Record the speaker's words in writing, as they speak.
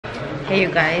Hey you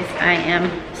guys, I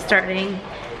am starting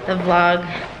the vlog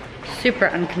super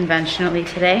unconventionally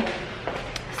today.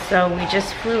 So we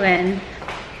just flew in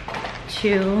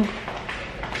to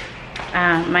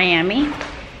Miami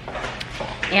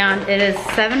and it is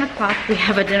 7 o'clock. We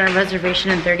have a dinner reservation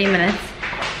in 30 minutes.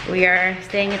 We are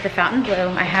staying at the Fontainebleau.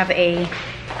 I have a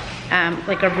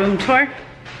like a room tour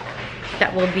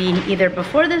that will be either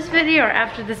before this video or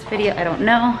after this video, I don't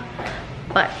know.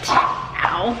 But,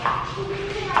 ow.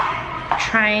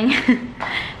 Trying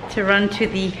to run to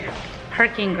the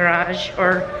parking garage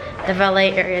or the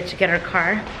valet area to get our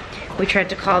car. We tried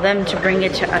to call them to bring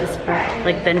it to us, but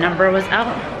like the number was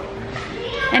out.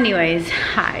 Anyways,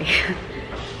 hi.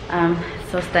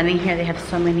 So standing here, they have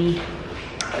so many,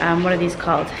 what are these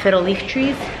called? Fiddle leaf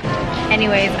trees.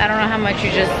 Anyways, I don't know how much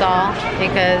you just saw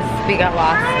because we got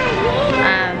lost.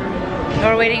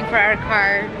 We're waiting for our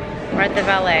car. We're at the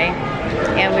valet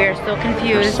and we are still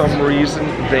confused. For some reason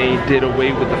they did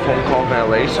away with the phone call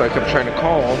valet, so I kept trying to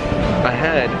call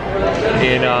ahead,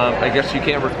 and I guess you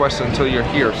can't request it until you're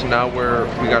here. So now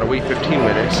we gotta wait 15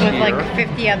 minutes with here. Like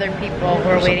 50 other people who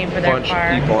are waiting for their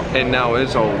car. Of people, and now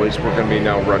as always we're gonna be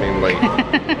now running late.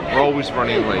 We're always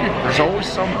running late. There's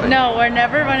always something. No, we're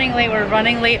never running late. We're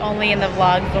running late only in the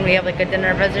vlogs when we have like a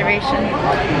dinner reservation,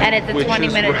 and it's a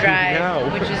 20-minute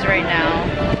drive, which is right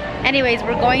now. Anyways,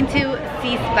 we're going to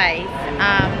Sea Spice.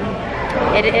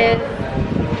 It is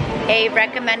a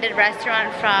recommended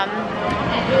restaurant from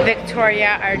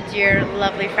Victoria, our dear,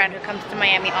 lovely friend who comes to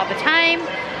Miami all the time.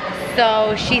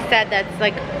 So she said that's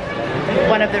like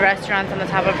one of the restaurants on the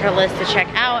top of her list to check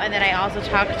out. And then I also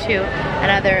talked to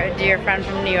another dear friend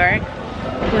from New York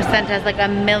who sent us like a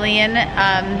million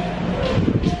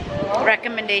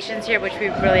recommendations here, which we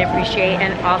really appreciate.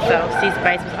 And also Sea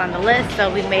Spice was on the list,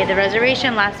 so we made the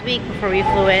reservation last week before we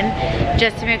flew in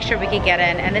just to make sure we could get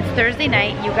in. And it's Thursday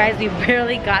night, you guys. We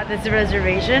barely got this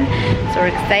reservation, so we're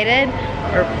excited.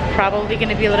 We're probably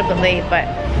gonna be a little bit late, but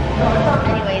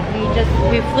anyways,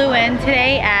 we flew in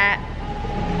today at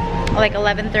like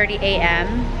 11:30 a.m.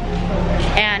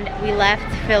 and we left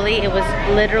Philly. It was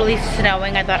literally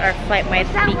snowing. I thought our flight might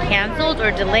be canceled or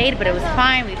delayed, but it was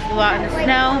fine. We flew out in the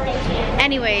snow.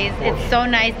 Anyways, it's so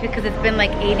nice because it's been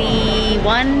like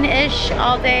 81-ish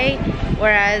all day,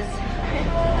 whereas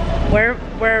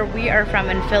where we are from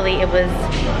in Philly, it was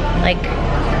like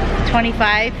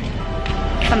 25,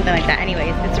 something like that.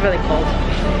 Anyways, it's really cold.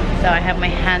 So I have my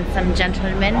handsome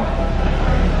gentleman.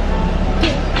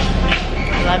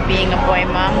 Love being a boy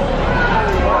mom.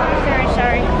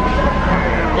 Sorry.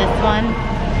 This one.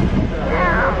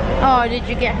 Oh, did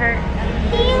you get hurt?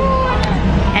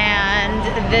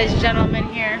 And this gentleman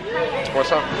here.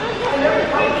 What's up?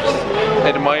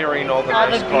 Admiring all the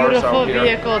nice cars out here.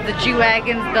 Beautiful vehicles. The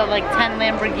G-Wagons, the like 10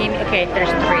 Lamborghini. Okay, there's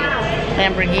 3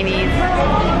 Lamborghinis.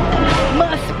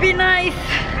 Must be nice.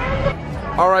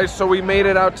 Alright, so we made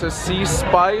it out to Sea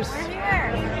Spice.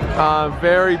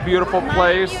 Very beautiful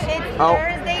place. It's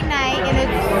Thursday night and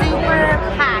it's super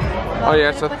packed. Oh yeah,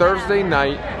 it's a Thursday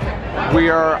night. We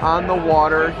are on the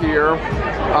water here.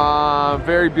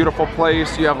 Very beautiful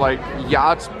place. You have like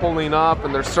yachts pulling up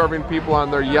and they're serving people on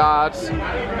their yachts.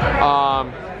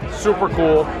 Super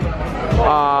cool.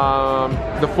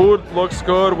 The food looks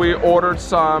good. We ordered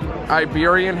some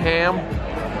Iberian ham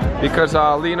because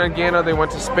Lena and Gana, they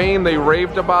went to Spain, they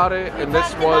raved about it, and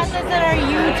this was... This is our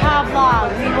Utah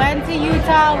vlog. We went to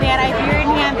Utah, we had Iberian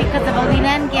ham because of Alina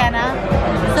and Gana.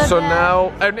 So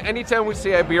now, anytime we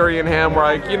see Iberian ham, we're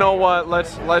like, you know what,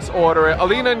 let's order it.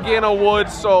 Alina and Gana would,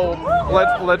 so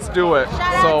let's do it.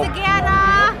 Shout out to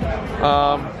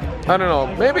Gana! I don't know,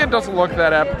 maybe it doesn't look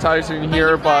that appetizing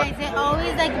here, but it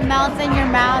always like melts in your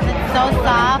mouth. It's so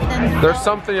soft and there's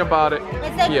something about it.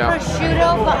 It's like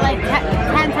prosciutto, but like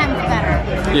 10 times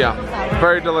better. Yeah,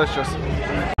 very delicious.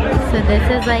 So this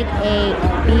is like a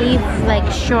beef, like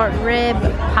short rib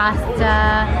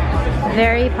pasta,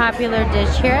 very popular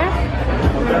dish here.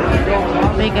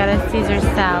 We got a Caesar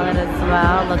salad as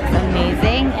well, looks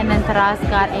amazing. And then Taras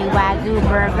got a Wagyu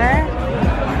burger.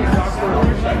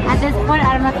 At this point,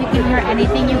 I don't know if you can hear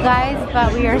anything, you guys,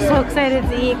 but we are so excited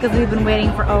to eat because we've been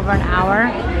waiting for over an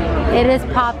hour. It is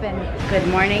popping. Good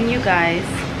morning, you guys.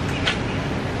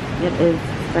 It is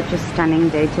such a stunning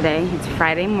day today. It's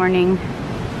Friday morning.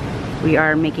 We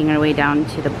are making our way down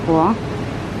to the pool.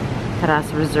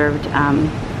 Taras reserved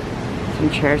some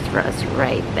chairs for us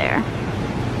right there.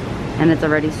 And it's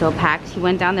already so packed. He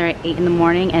went down there at 8 in the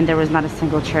morning and there was not a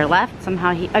single chair left.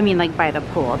 Somehow like by the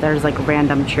pool, there's like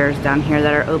random chairs down here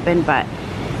that are open, but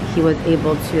he was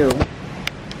able to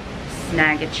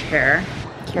snag a chair.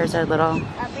 Here's our little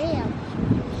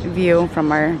view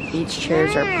from our beach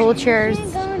chairs or pool chairs.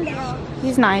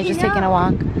 He's not, he's just taking a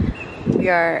walk.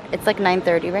 It's like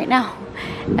 9:30 right now,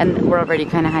 and we're already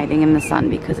kind of hiding in the sun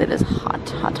because it is hot,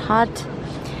 hot, hot.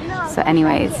 So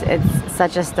anyways, it's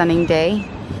such a stunning day.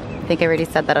 I think I already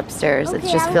said that upstairs. It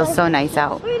just feels so nice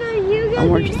out,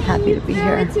 and we're just happy to be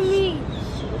here. It's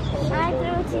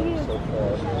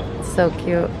so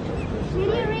cute.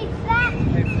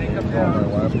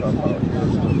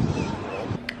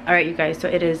 Alright you guys, so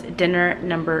it is dinner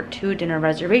number 2, dinner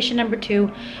reservation number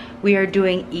 2. We are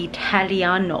doing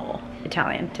Italian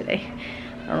today.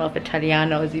 I don't know if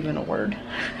Italiano is even a word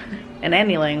in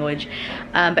any language.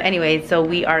 But anyway, so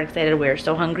we are excited. We're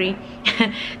so hungry.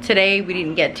 Today we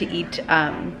didn't get to eat,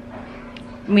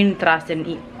 me and Tras didn't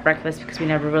eat breakfast because we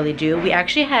never really do. We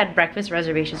actually had breakfast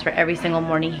reservations for every single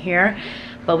morning here,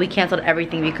 but we canceled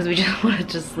everything because we just wanted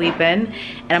to sleep in.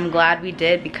 And I'm glad we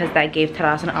did, because that gave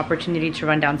Taras an opportunity to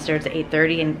run downstairs at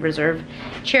 8:30 and reserve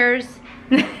chairs.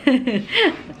 What's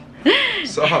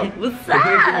up? What's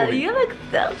up? You look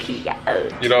so cute.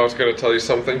 You know, I was gonna tell you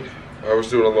something. I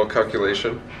was doing a little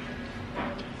calculation,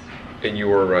 and you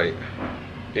were right.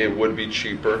 It would be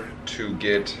cheaper to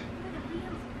get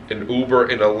an Uber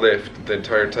and a Lyft the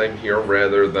entire time here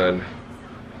rather than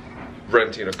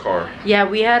renting a car. Yeah,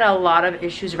 we had a lot of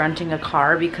issues renting a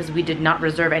car because we did not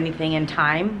reserve anything in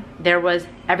time.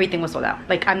 Everything was sold out.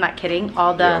 Like, I'm not kidding.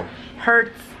 All the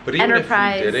Hertz, but even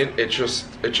Enterprise. if we didn't,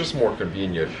 it's just more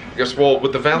convenient. I guess, well,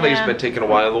 with the valet's been taking a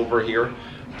while over here.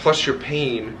 Plus you're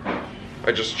paying,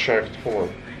 I just checked, hold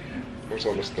on. Where's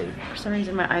all this thing? For some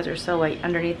reason my eyes are so white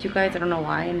underneath, you guys. I don't know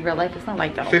why. In real life it's not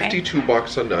like that, okay?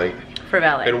 $52 a night. For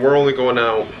valet. And we're only going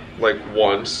out like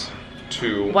once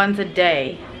a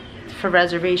day for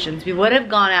reservations. We would have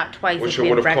gone out twice, which if we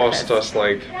would have breakfast. cost us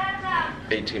like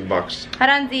 $18.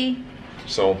 Haranzi.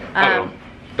 So, I don't know.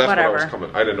 That's whatever. what I was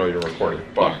coming. I didn't know you were recording,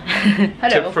 but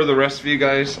tip for the rest of you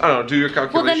guys, I don't know, do your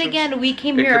calculations. Well, then again, we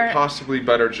came it here. It could possibly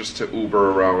better just to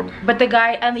Uber around. But the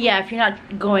guy, yeah, if you're not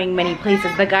going many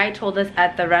places, the guy told us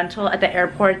at the rental at the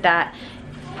airport that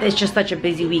it's just such a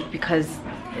busy week because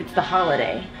it's the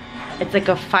holiday. It's like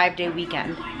a 5-day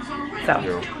weekend. So,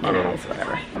 anyways,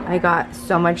 whatever. I got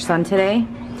so much sun today.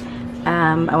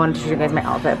 I wanted to show you guys my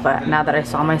outfit, but now that I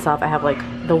saw myself, I have like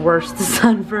the worst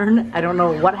sunburn. I don't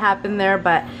know what happened there,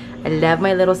 but I love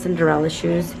my little Cinderella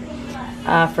shoes.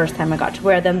 First time I got to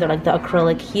wear them. They're like the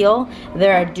acrylic heel.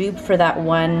 They're a dupe for that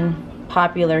one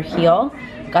popular heel.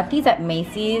 Got these at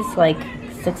Macy's like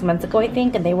 6 months ago, I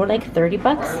think, and they were like 30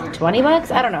 bucks, 20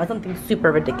 bucks. I don't know, something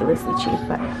super ridiculously cheap,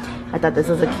 but I thought this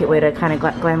was a cute way to kind of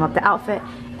glam up the outfit.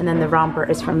 And then the romper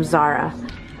is from Zara.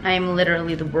 I am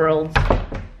literally the world's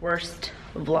worst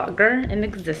vlogger in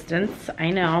existence.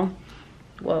 I know.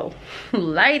 Whoa,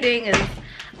 lighting is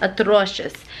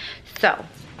atrocious. So,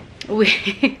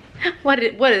 what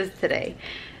is today?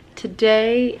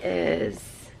 Today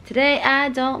I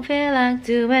don't feel like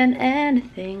doing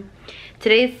anything.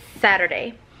 Today's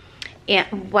Saturday,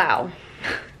 and wow,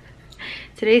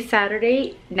 today's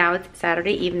Saturday. Now it's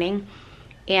Saturday evening,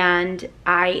 and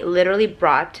I literally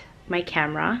brought my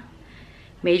camera,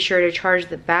 made sure to charge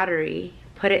the battery,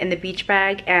 put it in the beach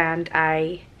bag, and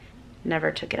I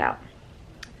never took it out.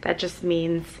 That just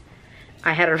means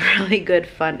I had a really good,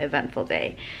 fun, eventful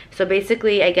day. So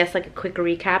basically, I guess like a quick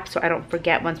recap so I don't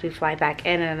forget once we fly back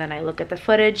in and then I look at the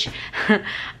footage.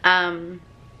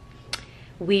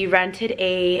 We rented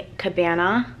a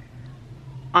cabana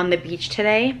on the beach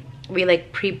today. We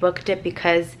like pre-booked it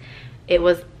because it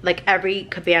was like every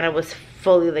cabana was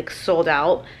fully like sold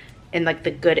out in like the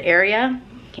good area,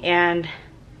 and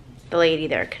the lady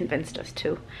there convinced us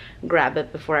to grab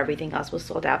it before everything else was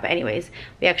sold out. But anyways,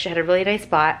 we actually had a really nice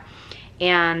spot,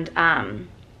 and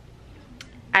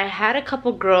I had a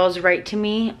couple girls write to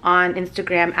me on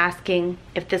Instagram asking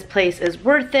if this place is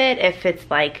worth it, if it's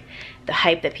like the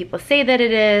hype that people say that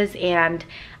it is. And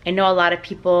I know a lot of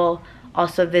people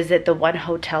also visit the one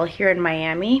hotel here in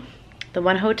Miami. The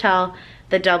one hotel,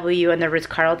 the W, and the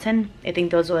Ritz-Carlton. I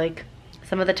think those are like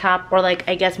some of the top, or like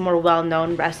I guess more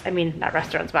well-known not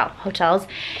restaurants, well, hotels.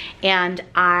 And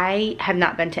I have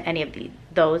not been to any of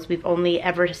those. We've only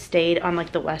ever stayed on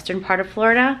like the western part of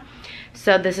Florida.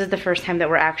 So this is the first time that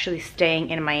we're actually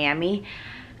staying in Miami.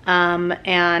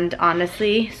 And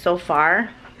honestly, so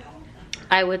far,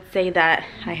 I would say that,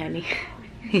 hi honey.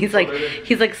 He's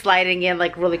like sliding in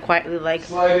like really quietly, like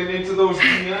sliding into those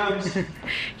DMs.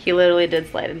 He literally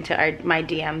did slide into my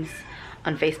DMs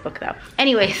on Facebook though.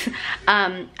 Anyways,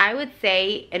 I would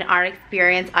say in our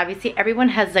experience, obviously everyone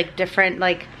has like different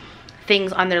like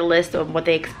things on their list of what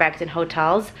they expect in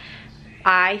hotels.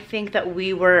 I think that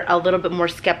we were a little bit more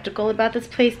skeptical about this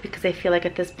place because I feel like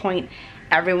at this point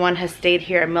everyone has stayed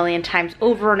here a million times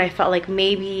over, and I felt like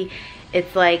maybe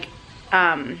it's like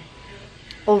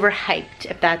overhyped,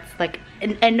 if that's like,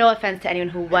 and no offense to anyone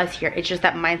who was here, it's just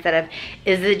that mindset of,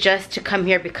 is it just to come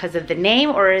here because of the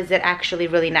name, or is it actually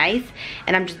really nice?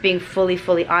 And I'm just being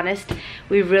fully honest,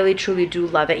 we really truly do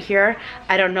love it here.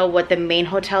 I don't know what the main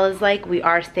hotel is like. We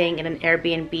are staying in an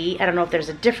Airbnb. I don't know if there's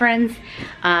a difference.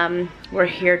 We're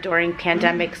here during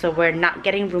pandemic, so we're not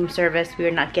getting room service, we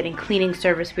are not getting cleaning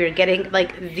service, we are getting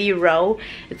like 0.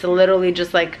 It's literally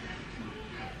just like,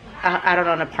 I don't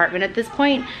know, an apartment at this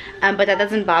point, but that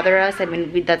doesn't bother us. I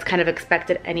mean, that's kind of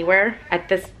expected anywhere at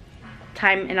this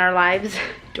time in our lives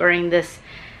during this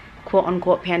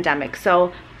quote-unquote pandemic.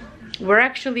 So we're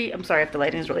actually, I'm sorry if the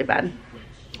lighting is really bad,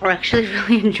 we're actually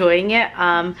really enjoying it.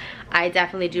 I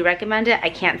definitely do recommend it.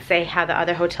 I can't say how the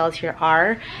other hotels here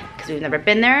are because we've never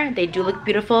been there. They do look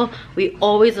beautiful. We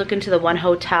always look into the one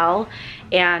hotel,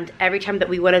 and every time that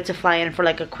we wanted to fly in for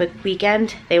like a quick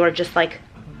weekend, they were just like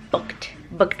booked.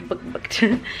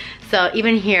 So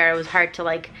even here it was hard to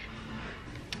like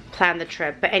plan the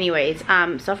trip, but anyways,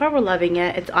 so far we're loving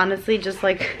it. It's honestly just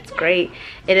like, it's great.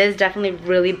 It is definitely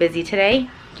really busy today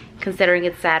considering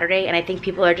it's Saturday, and I think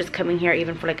people are just coming here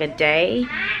even for like a day,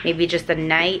 maybe just a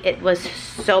night. It was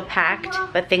so packed,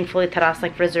 but thankfully Taras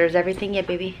like reserves everything. Yeah,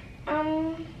 baby?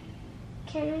 Can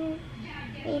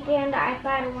we be on the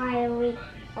iPad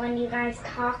when you guys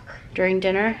talk? During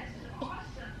dinner?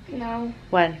 No.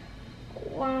 When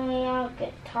we all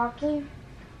get talking?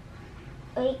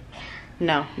 Like...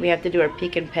 No, we have to do our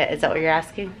peek and pit. Is that what you're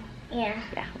asking? Yeah.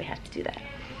 Yeah, we have to do that.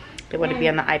 They want to be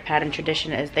on the iPad, and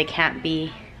tradition is they can't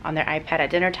be on their iPad at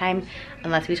dinner time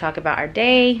unless we talk about our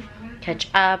day, catch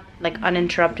up, like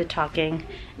uninterrupted talking,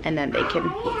 and then they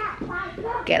can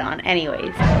get on. Anyways,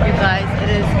 you guys, it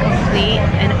is complete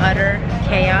and utter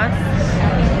chaos.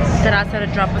 Taras had to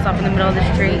drop us off in the middle of the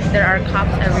street. There are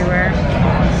cops everywhere.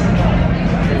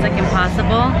 It's like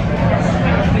impossible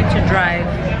to drive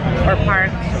or park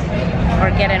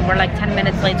or get in. We're like 10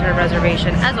 minutes late to our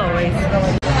reservation, as always.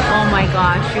 Oh my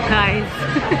gosh, you guys.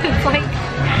 It's like,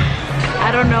 I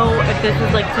don't know if this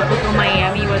is like typical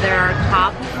Miami where there are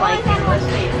cops like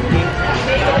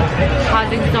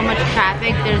causing so much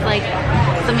traffic. There's like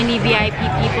so many VIP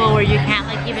people where you can't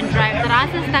like even drive.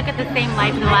 Taras is stuck at the same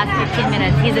light for the last 15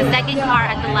 minutes. He's the second car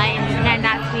at the light and he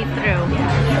cannot squeeze through.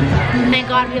 Thank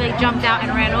God we like jumped out and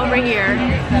ran over here,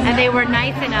 and they were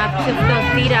nice enough to still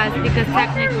seat us because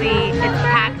technically it's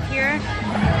packed here,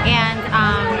 and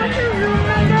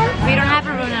we don't have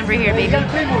a room number here, baby.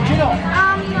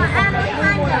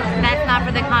 That's not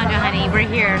for the condo, honey. We're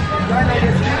here.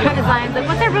 Zion's like,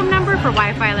 what's our room number for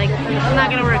Wi-Fi? Like, it's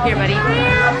not gonna work here, buddy.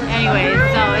 Anyways,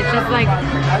 so it's just like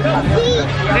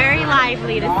very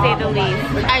lively to say the least.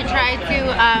 I tried to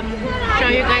show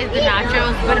you guys the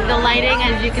nachos, but the lighting,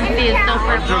 as you can see, is so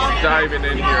perfect. Just diving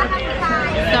in here.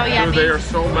 So yummy. They are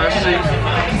so messy,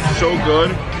 so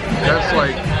good. That's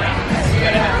like,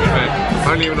 man, I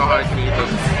don't even know how I can eat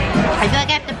this. I feel like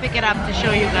I have to pick it up to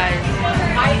show you guys.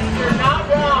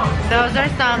 Those are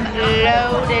some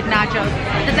loaded nachos.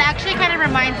 This actually kind of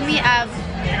reminds me of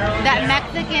that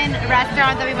Mexican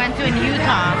restaurant that we went to in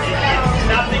Utah.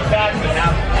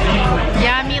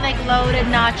 Yummy, like loaded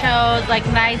nachos, like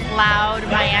nice, loud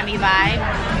Miami vibe.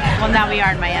 Well, now we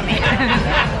are in Miami.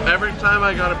 Every time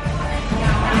I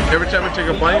take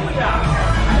a bite,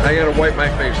 I gotta wipe my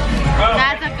face.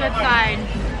 That's a good sign.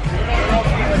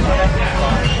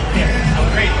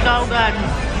 So good.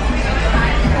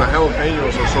 The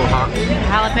jalapenos are so hot.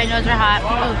 Jalapenos are hot.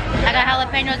 Ooh, I got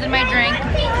jalapenos in my drink.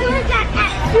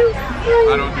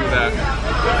 I don't do that.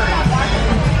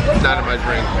 Not in my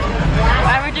drink.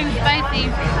 Everything's spicy.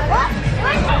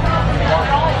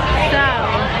 So,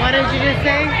 what did you just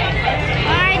say?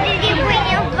 Why did you bring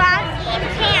your vlogging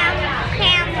camera?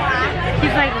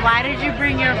 He's like, why did you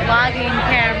bring your vlogging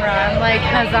camera? I'm like,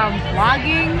 cause I'm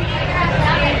vlogging.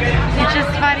 It's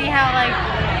just funny how like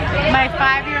my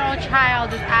 5-year-old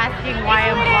child is asking why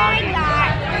I'm vlogging.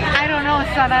 I don't know,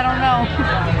 son, I don't know.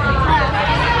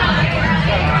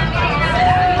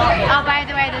 Oh, by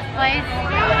the way, this place,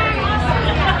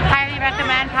 highly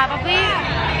recommend, probably.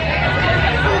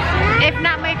 If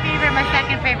not my favorite, my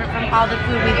second favorite from all the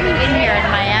food we've eaten here in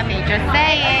Miami, just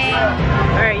saying.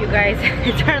 Alright, you guys,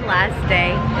 it's our last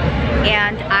day,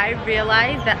 and I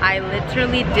realized that I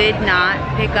literally did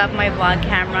not pick up my vlog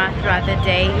camera throughout the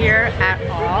day here at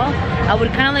all. I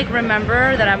would kind of like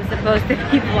remember that I'm supposed to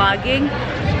be vlogging,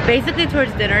 basically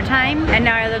towards dinner time, and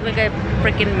now I look like a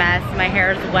freaking mess. My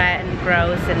hair is wet and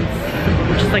gross and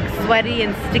just like sweaty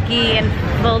and sticky and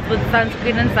filled with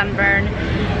sunscreen and sunburn.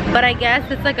 But I guess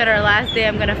it's like at our last day,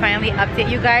 I'm gonna finally update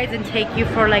you guys and take you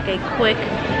for like a quick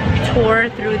tour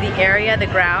through the area, the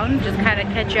ground, just kind of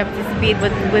catch you up to speed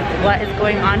with what is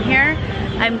going on here.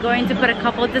 I'm going to put a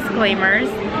couple of disclaimers.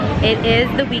 It is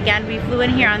the weekend. We flew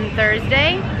in here on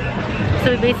Thursday,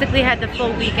 so we basically had the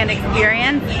full weekend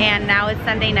experience, and now it's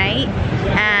Sunday night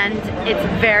and it's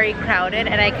very crowded,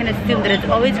 and I can assume that it's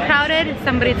always crowded.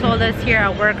 Somebody told us here,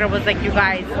 a worker was like, you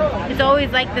guys, it's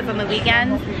always like this on the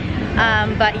weekends.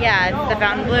 But yeah, it's the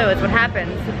Fontainebleau, it's what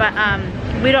happens. But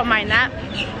we don't mind that.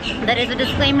 That is a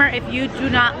disclaimer. If you do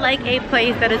not like a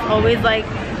place that is always like,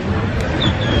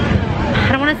 I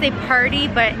don't want to say party,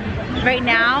 but right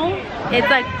now it's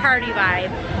like party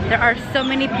vibe. There are so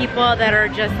many people that are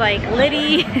just like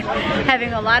litty,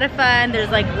 having a lot of fun. There's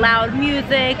like loud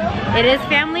music. It is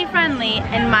family friendly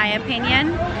in my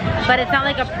opinion, but it's not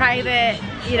like a private,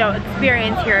 you know,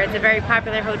 experience here. It's a very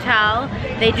popular hotel.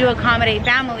 They do accommodate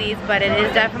families, but it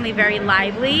is definitely very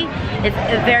lively. It's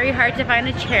very hard to find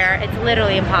a chair. It's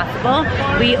literally impossible.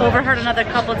 We overheard another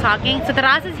couple talking. So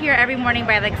Taras is here every morning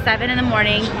by like 7 in the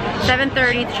morning,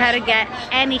 7:30 to try to get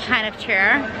any kind of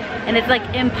chair, and it's like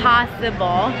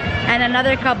impossible. And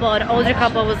another couple, an older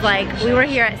couple, was like, we were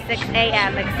here at 6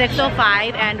 a.m., like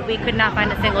 6:05, and we could not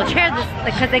find a single chair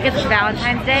because I guess it's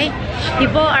Valentine's Day.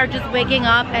 People are just waking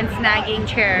up and snagging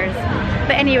chairs.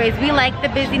 But anyways, we like the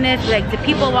busyness, we like to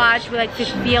people watch, we like to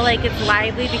feel like it's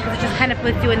lively because it just kind of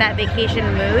puts you in that vacation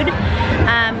mood.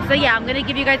 So yeah, I'm gonna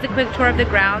give you guys a quick tour of the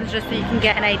grounds just so you can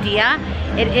get an idea.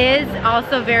 It is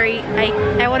also very,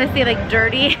 I want to say like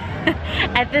dirty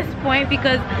at this point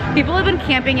because people have been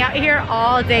camping out here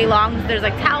all day long. So there's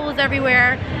like towels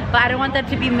everywhere, but I don't want that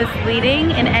to be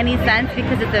misleading in any sense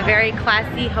because it's a very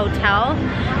classy hotel,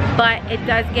 but it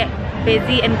does get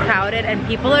busy and crowded and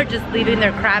people are just leaving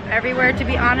their crap everywhere, to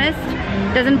be honest.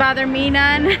 Doesn't bother me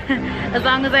none. As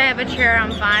long as I have a chair,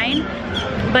 I'm fine.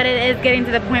 But it is getting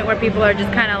to the point where people are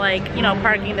just kind of like, you know,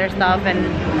 parking their stuff and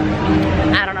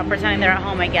I don't know, pretending they're at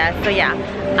home, I guess. So yeah,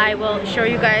 I will show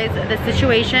you guys the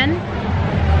situation.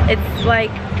 It's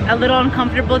like a little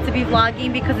uncomfortable to be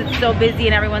vlogging because it's so busy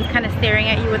and everyone's kind of staring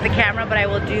at you with the camera, but I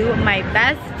will do my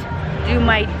best, do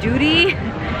my duty,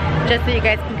 just so you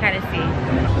guys can kind of see.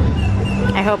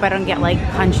 I hope I don't get like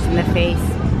punched in the face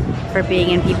for being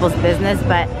in people's business,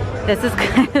 but this is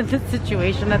kind of the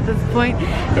situation at this point.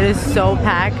 It is so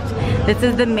packed. This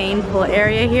is the main pool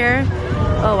area here.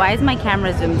 Oh, why is my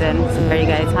camera zoomed in? Sorry, you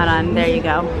guys, hold on, there you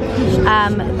go.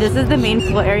 This is the main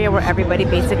pool area where everybody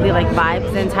basically like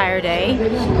vibes the entire day.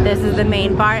 This is the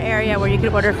main bar area where you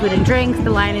can order food and drinks. The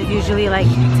line is usually like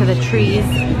to the trees,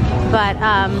 but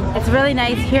it's really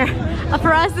nice here.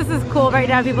 For us, this is cool. Right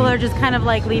now, people are just kind of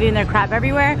like leaving their crap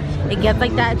everywhere. It gets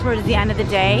like that towards the end of the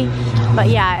day. But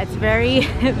yeah, it's very,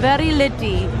 very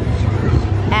litty.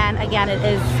 And again, it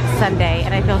is Sunday,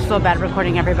 and I feel so bad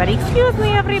recording everybody. Excuse me,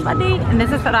 everybody. And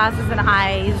this is Taras's and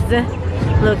I's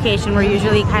location. We're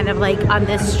usually kind of like on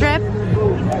this strip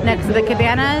next to the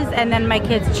cabanas, and then my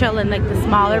kids chill in like the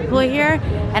smaller pool here.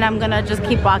 And I'm gonna just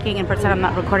keep walking and pretend I'm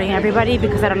not recording everybody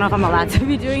because I don't know if I'm allowed to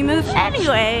be doing this.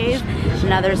 Anyways,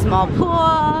 another small pool.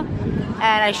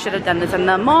 And I should have done this in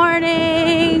the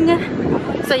morning.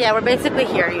 So yeah, we're basically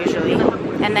here usually.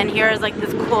 And then here is like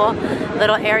this cool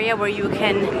little area where you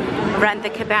can rent the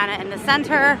cabana in the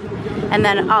center and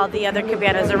then all the other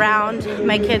cabanas around.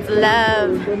 My kids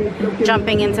love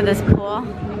jumping into this pool.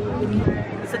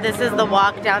 So this is the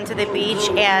walk down to the beach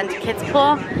and kids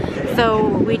pool. So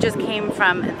we just came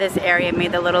from this area,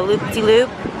 made the little loop-de-loop.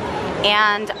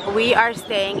 And we are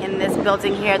staying in this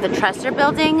building here, the Trestor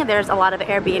building. There's a lot of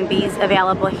Airbnbs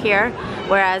available here,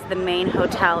 whereas the main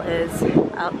hotel is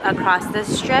across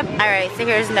this strip. All right, so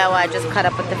here's Noah, just caught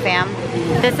up with the fam.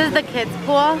 This is the kids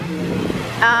pool.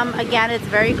 Again, it's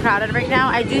very crowded right now.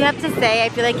 I do have to say, I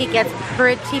feel like it gets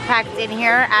pretty packed in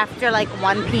here after like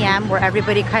 1 p.m. where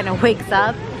everybody kind of wakes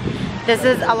up. This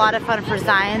is a lot of fun for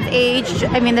Zion's age.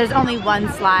 I mean, there's only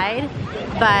one slide,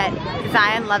 but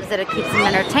Zion loves it. It keeps him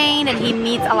entertained, and he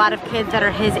meets a lot of kids that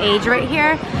are his age right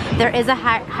here. There is a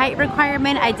height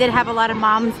requirement. I did have a lot of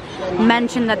moms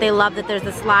mention that they love that there's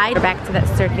a slide. Back to that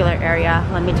circular area.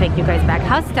 Let me take you guys back.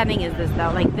 How stunning is this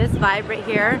though? Like this vibe right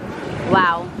here.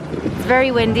 Wow. It's very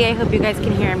windy. I hope you guys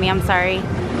can hear me. I'm sorry.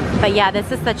 But yeah,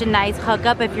 this is such a nice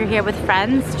hookup if you're here with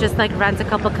friends. Just like rent a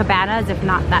couple cabanas, if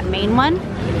not that main one.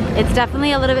 It's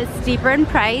definitely a little bit steeper in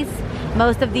price.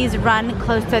 Most of these run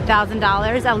close to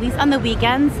 $1,000, at least on the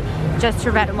weekends, just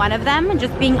to rent one of them.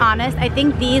 Just being honest, I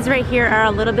think these right here are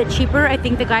a little bit cheaper. I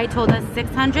think the guy told us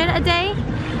 $600 a day.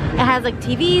 It has like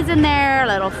TVs in there, a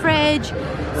little fridge.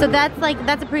 So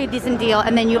that's a pretty decent deal.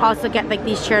 And then you also get like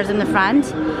these chairs in the front.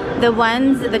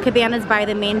 The cabanas by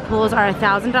the main pools are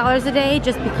 $1,000 a day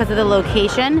just because of the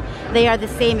location. They are the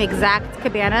same exact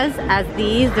cabanas as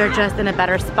these. They're just in a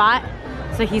better spot.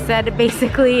 So he said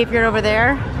basically if you're over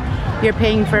there, you're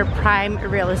paying for prime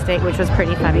real estate, which was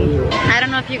pretty funny. I don't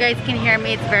know if you guys can hear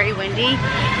me, it's very windy.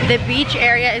 The beach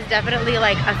area is definitely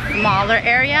like a smaller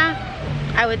area,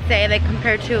 I would say, like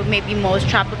compared to maybe most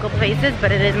tropical places,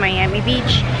 but it is Miami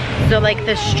Beach. So like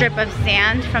the strip of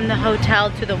sand from the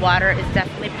hotel to the water is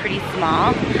definitely pretty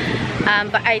small.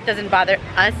 But it doesn't bother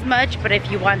us much, but if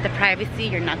you want the privacy,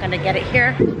 you're not gonna get it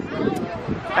here.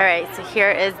 All right, so here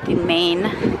is the main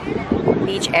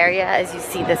beach area. As you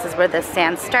see, this is where the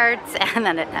sand starts and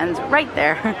then it ends right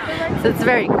there. So it's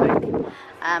very quick.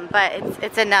 But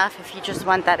it's enough if you just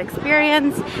want that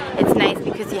experience. It's nice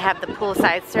because you have the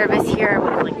poolside service here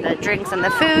with like the drinks and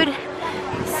the food.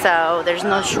 So there's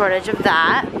no shortage of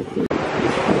that.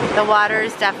 The water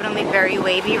is definitely very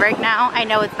wavy right now. I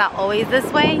know it's not always this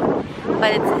way,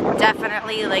 but it's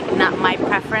definitely like not my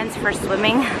preference for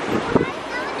swimming.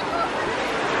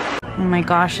 Oh my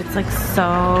gosh, it's like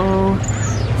so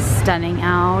stunning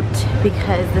out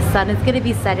because the sun is gonna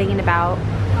be setting in about,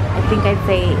 I think I'd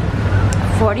say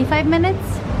 45 minutes.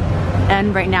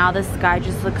 And right now the sky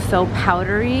just looks so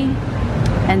powdery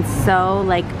and so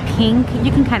like pink.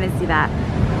 You can kind of see that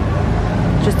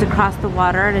just across the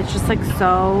water, and it's just like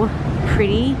so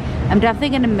pretty. I'm definitely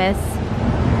gonna miss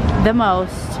the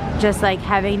most just like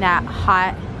having that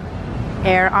hot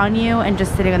air on you and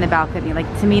just sitting on the balcony. Like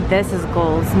to me, this is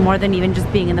goals more than even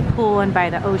just being in the pool and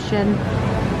by the ocean.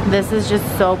 This is just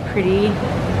so pretty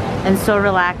and so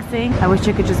relaxing. I wish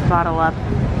I could just bottle up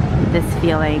this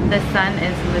feeling. The sun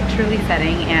is literally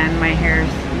setting and my hair's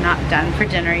not done for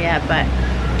dinner yet, but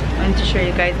I wanted to show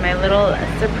you guys my little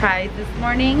surprise this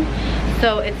morning.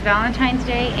 So it's Valentine's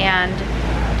Day and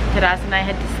Taras and I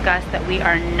had discussed that we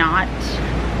are not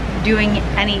doing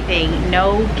anything.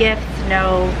 No gifts,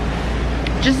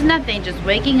 just nothing. Just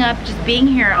waking up, just being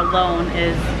here alone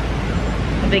is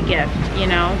the gift, you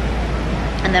know?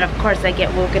 And then of course I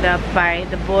get woken up by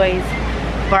the boys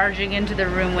barging into the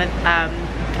room with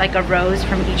like a rose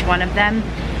from each one of them.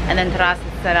 And then Taras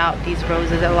set out these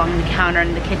roses along the counter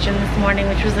in the kitchen this morning,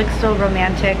 which was like so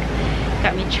romantic.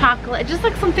 Got me chocolate, just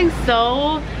like something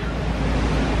so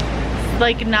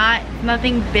like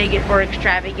nothing big or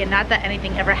extravagant. Not that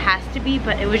anything ever has to be,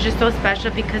 but it was just so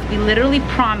special because we literally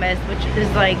promised, which is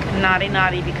like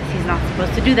naughty because he's not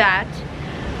supposed to do that.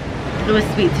 It was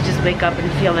sweet to just wake up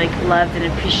and feel like loved and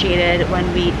appreciated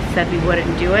when we said we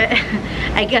wouldn't do it.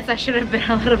 I guess I should have been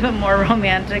a little bit more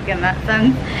romantic in that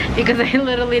sense because I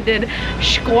literally did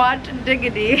squat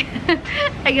diggity.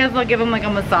 I guess I'll give him like a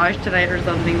massage tonight or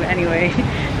something, but anyway.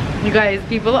 You guys,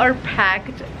 people are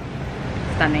packed.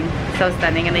 Stunning, so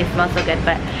stunning, and they smell so good,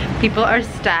 but people are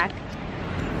stacked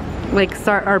like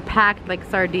are packed like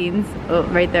sardines. Oh,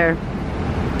 right there,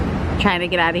 trying to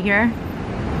get out of here.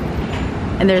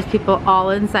 And there's people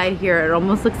all inside here. It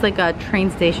almost looks like a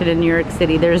train station in New York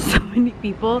City. There's so many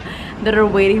people that are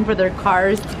waiting for their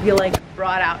cars to be like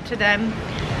brought out to them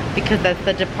because that's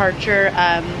the departure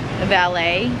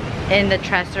valet in the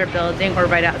Tresor building or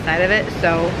right outside of it.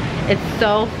 So it's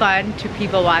so fun to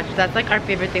people watch. That's like our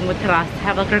favorite thing with Taras, to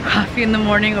have like our coffee in the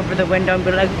morning over the window and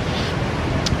be like,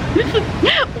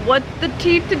 what's the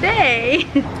tea today?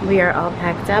 We are all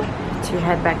packed up to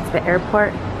head back to the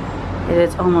airport. It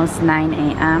is almost 9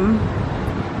 a.m.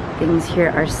 Things here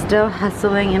are still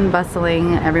hustling and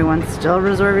bustling. Everyone's still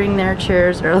reserving their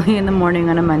chairs early in the morning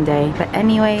on a Monday. But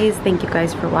anyways, thank you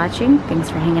guys for watching. Thanks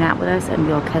for hanging out with us, and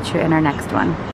we'll catch you in our next one.